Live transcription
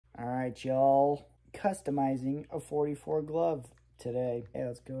right, y'all. Customizing a 44 glove today. Hey,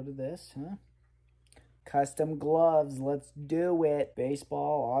 let's go to this, huh? Custom gloves, let's do it.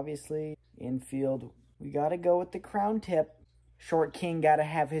 Baseball, obviously. Infield, we gotta go with the crown tip. Short king gotta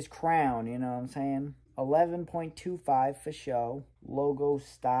have his crown, you know what I'm saying? 11.25 for show. Logo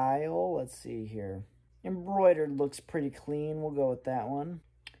style, let's see here. Embroidered looks pretty clean, we'll go with that one.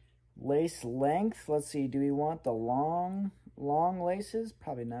 Lace length, let's see, do we want the long laces?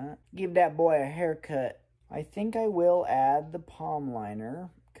 Probably not. Give that boy a haircut. I think I will add the palm liner,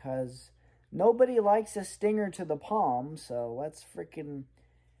 because nobody likes a stinger to the palm, so let's freaking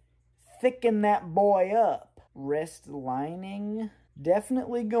thicken that boy up. Wrist lining.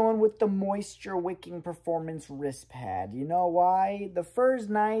 Definitely going with the Moisture Wicking Performance wrist pad. You know why? The fur's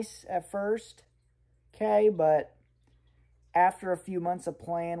nice at first, okay, but after a few months of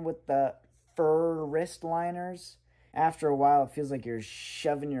playing with the fur wrist liners, after a while it feels like you're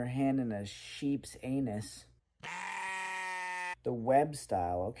shoving your hand in a sheep's anus. The web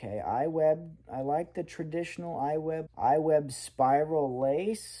style, okay. iWeb, I like the traditional iWeb. iWeb spiral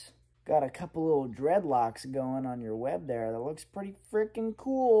lace. Got a couple little dreadlocks going on your web there. That looks pretty freaking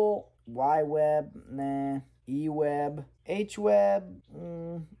cool. Y-web, nah. E-web. H-web,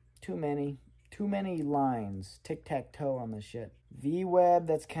 too many. Too many lines. Tic-tac-toe on the shit. V-web,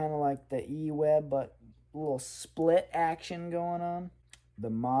 that's kind of like the E-web, but a little split action going on. The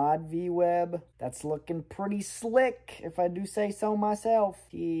mod V-web, that's looking pretty slick, if I do say so myself.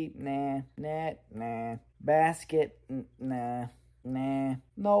 Nah. Basket, nah.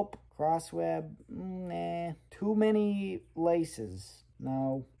 Nope. Crossweb, nah. Too many laces.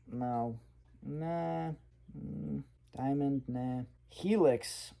 No. Nah. Diamond, nah.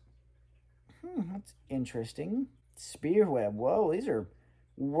 Helix, that's interesting. Spearweb, whoa, these are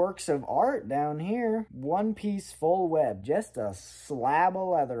works of art down here. One piece full web, just a slab of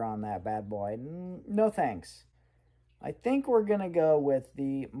leather on that bad boy. No thanks. I think we're gonna go with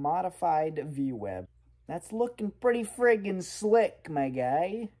the modified V-web. That's looking pretty friggin' slick, my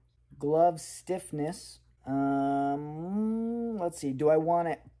guy. Glove stiffness. Let's see, do I want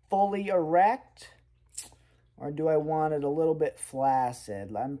it fully erect? Or do I want it a little bit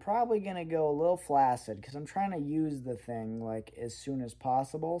flaccid? I'm probably going to go a little flaccid because I'm trying to use the thing like as soon as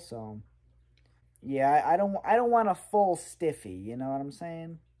possible. So, yeah, I don't want a full stiffy, you know what I'm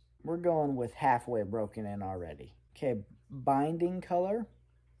saying? We're going with halfway broken in already. Okay, binding color.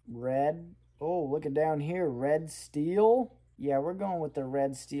 Red. Oh, look at down here. Red steel. Yeah, we're going with the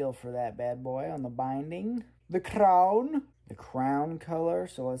red steel for that bad boy on the binding. The crown. The crown color,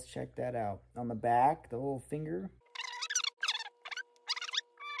 so let's check that out. On the back, the little finger.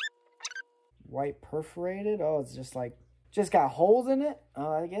 White perforated. Oh, it's just got holes in it.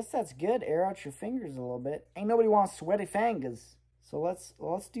 I guess that's good. Air out your fingers a little bit. Ain't nobody wants sweaty fingers. So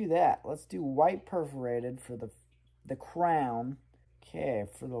let's do that. Let's do white perforated for the crown. Okay,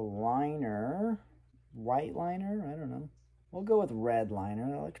 for the liner. White liner? I don't know. We'll go with red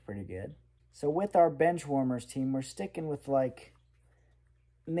liner. That looks pretty good. So with our bench warmers team, we're sticking with like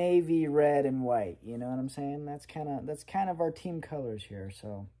navy, red, and white. You know what I'm saying? That's kind of our team colors here.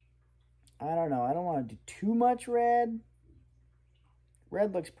 So I don't know. I don't want to do too much red.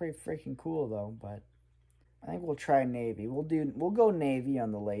 Red looks pretty freaking cool though, but I think we'll try navy. We'll go navy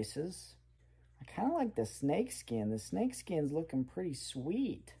on the laces. I kind of like the snake skin. The snake skin's looking pretty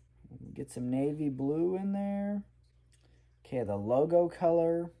sweet. Get some navy blue in there. Okay, the logo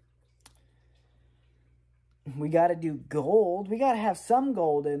color. We got to do gold. We got to have some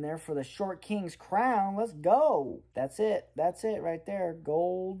gold in there for the Short King's crown. Let's go. That's it. That's it right there.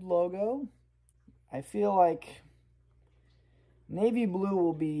 Gold logo. I feel like navy blue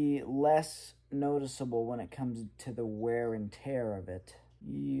will be less noticeable when it comes to the wear and tear of it.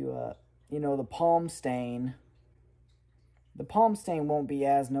 You know, the palm stain. The palm stain won't be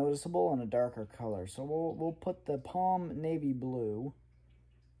as noticeable in a darker color. So we'll put the palm navy blue.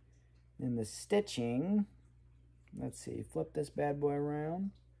 In the stitching, let's see, flip this bad boy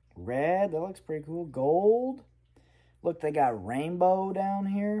around. Red, that looks pretty cool. Gold. Look, they got rainbow down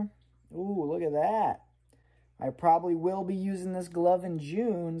here. Ooh, look at that. I probably will be using this glove in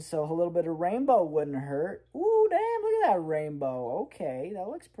June, so a little bit of rainbow wouldn't hurt. Ooh, damn, look at that rainbow. Okay, that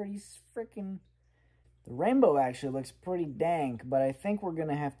looks pretty freaking... The rainbow actually looks pretty dank, but I think we're going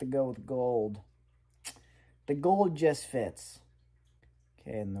to have to go with gold. The gold just fits.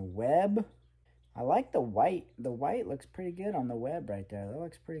 Okay, and the web. I like the white. The white looks pretty good on the web right there. That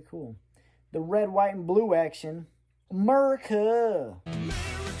looks pretty cool. The red, white, and blue action. America!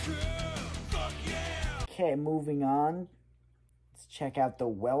 Fuck yeah! Okay, moving on. Let's check out the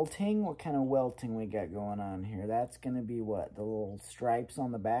welting. What kind of welting we got going on here? That's going to be what? The little stripes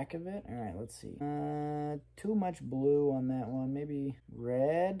on the back of it? All right, let's see. Too much blue on that one. Maybe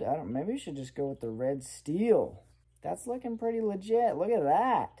red. Maybe we should just go with the red steel. That's looking pretty legit. Look at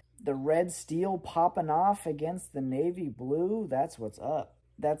that. The red steel popping off against the navy blue. That's what's up.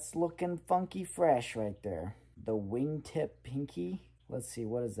 That's looking funky fresh right there. The wingtip pinky. Let's see,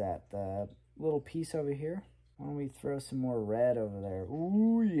 what is that? The little piece over here. Why don't we throw some more red over there?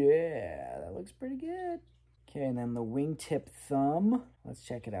 Ooh, yeah, that looks pretty good. Okay, and then the wingtip thumb. Let's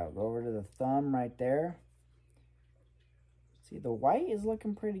check it out. Go over to the thumb right there. See, the white is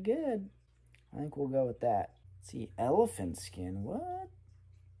looking pretty good. I think we'll go with that. See, elephant skin. What?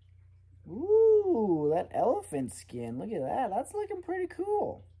 Ooh, that elephant skin. Look at that. That's looking pretty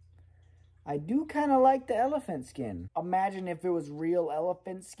cool. I do kind of like the elephant skin. Imagine if it was real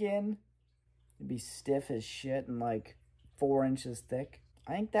elephant skin. It'd be stiff as shit and like 4 inches thick.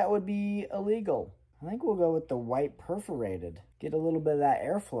 I think that would be illegal. I think we'll go with the white perforated. Get a little bit of that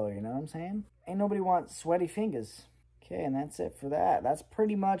airflow, you know what I'm saying? Ain't nobody wants sweaty fingers. Okay, and that's it for that. That's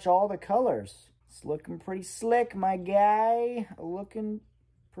pretty much all the colors. It's looking pretty slick, my guy. Looking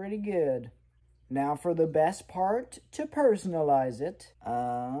pretty good. Now for the best part, to personalize it.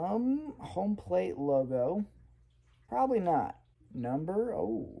 Home plate logo. Probably not. Number,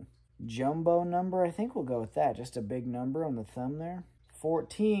 oh. Jumbo number, I think we'll go with that. Just a big number on the thumb there.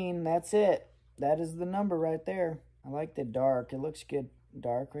 14, that's it. That is the number right there. I like the dark. It looks good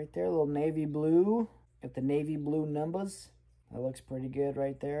dark right there. A little navy blue. Got the navy blue numbers. That looks pretty good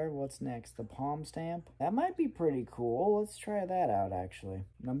right there. What's next? The palm stamp. That might be pretty cool. Let's try that out, actually.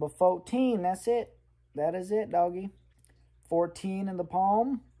 Number 14, that's it. That is it, doggy. 14 in the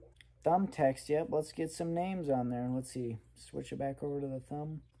palm. Thumb text, yep. Let's get some names on there. Let's see. Switch it back over to the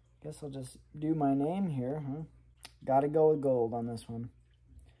thumb. Guess I'll just do my name here, huh? Gotta go with gold on this one.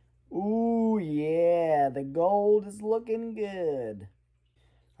 Ooh, yeah. The gold is looking good.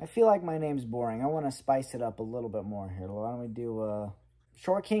 I feel like my name's boring. I want to spice it up a little bit more here. Why don't we do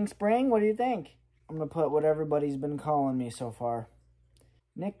Short King Spring? What do you think? I'm going to put what everybody's been calling me so far.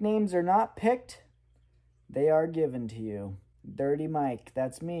 Nicknames are not picked. They are given to you. Dirty Mike,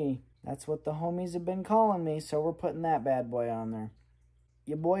 that's me. That's what the homies have been calling me, so we're putting that bad boy on there.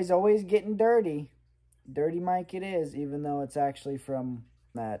 Your boy's always getting dirty. Dirty Mike it is, even though it's actually from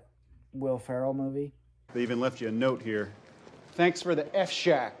that Will Ferrell movie. They even left you a note here. Thanks for the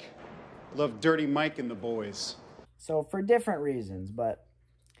F-Shack. Love Dirty Mike and the boys. So for different reasons, but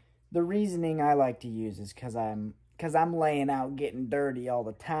the reasoning I like to use is because I'm laying out getting dirty all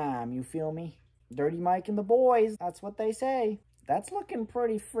the time. You feel me? Dirty Mike and the boys. That's what they say. That's looking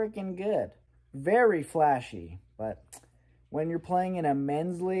pretty freaking good. Very flashy. But when you're playing in a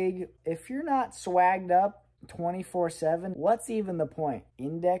men's league, if you're not swagged up 24/7, what's even the point?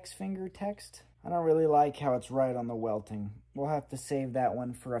 Index finger text? I don't really like how it's right on the welting. We'll have to save that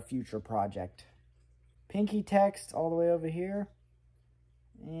one for a future project. Pinky text all the way over here.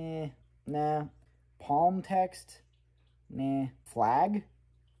 Nah. Palm text. Nah. Flag?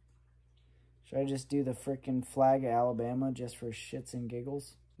 Should I just do the frickin' flag of Alabama just for shits and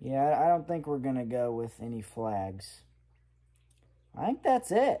giggles? Yeah, I don't think we're gonna go with any flags. I think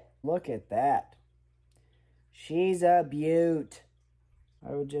that's it. Look at that. She's a beaut.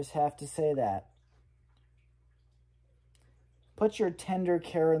 I would just have to say that. Put your tender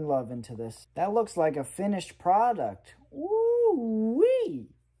care and love into this. That looks like a finished product. Woo-wee!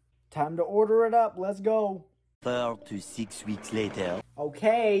 Time to order it up. Let's go. 4 to 6 weeks later.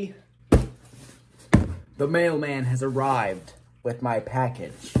 Okay. The mailman has arrived with my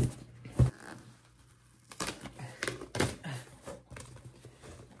package.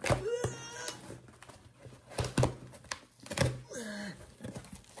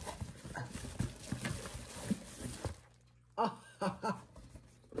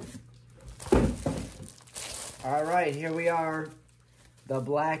 All right, here we are. The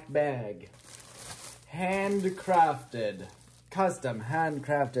black bag. Handcrafted. Custom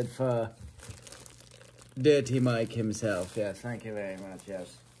handcrafted for Dirty Mike himself. Yes, thank you very much,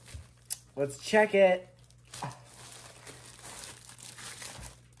 yes. Let's check it.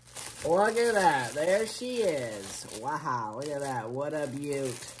 Look at that. There she is. Wow, look at that. What a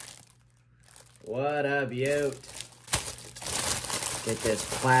beaut. What a beaut. Get this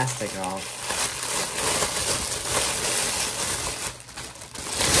plastic off.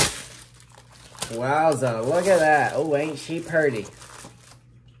 Wowza, look at that. Oh, ain't she pretty?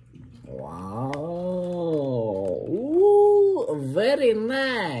 Wow. Ooh, very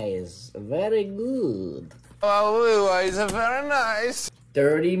nice. Very good. Oh, it's very nice.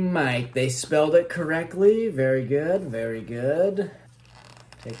 Dirty Mike. They spelled it correctly. Very good. Very good.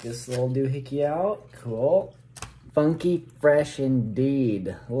 Take this little doohickey out. Cool. Funky fresh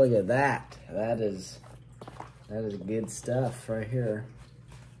indeed. Look at that. That is good stuff right here.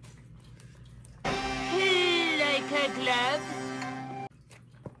 Like a glove.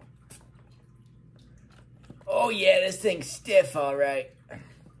 Oh yeah, this thing's stiff, all right.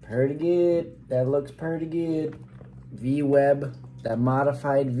 Pretty good. That looks pretty good. V-Web, that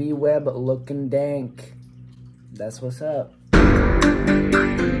modified V-Web looking dank. That's what's up.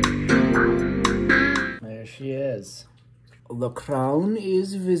 There she is. The crown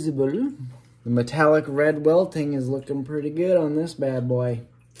is visible. The metallic red welting is looking pretty good on this bad boy.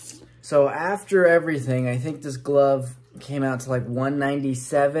 So after everything, I think this glove came out to like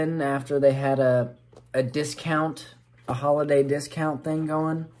 $197 after they had a discount, a holiday discount thing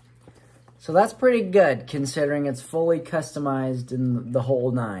going. So that's pretty good considering it's fully customized in the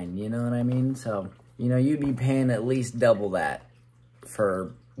whole nine, you know what I mean? So, you know, you'd be paying at least double that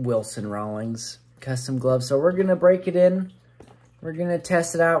for Wilson Rawlings custom gloves. So we're going to break it in. We're going to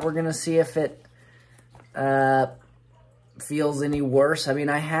test it out. We're going to see if it feels any worse. I mean,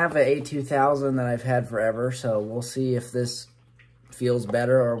 I have an A2000 that I've had forever, so we'll see if this feels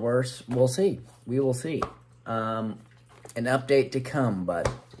better or worse. We'll see. We will see. An update to come,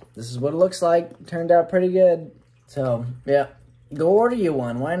 but this is what it looks like. Turned out pretty good. So, yeah. Go order you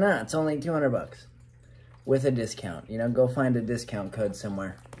one. Why not? It's only 200 bucks with a discount. You know, go find a discount code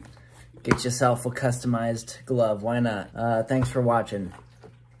somewhere. Get yourself a customized glove. Why not? Thanks for watching.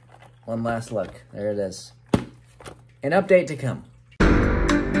 One last look. There it is. An update to come.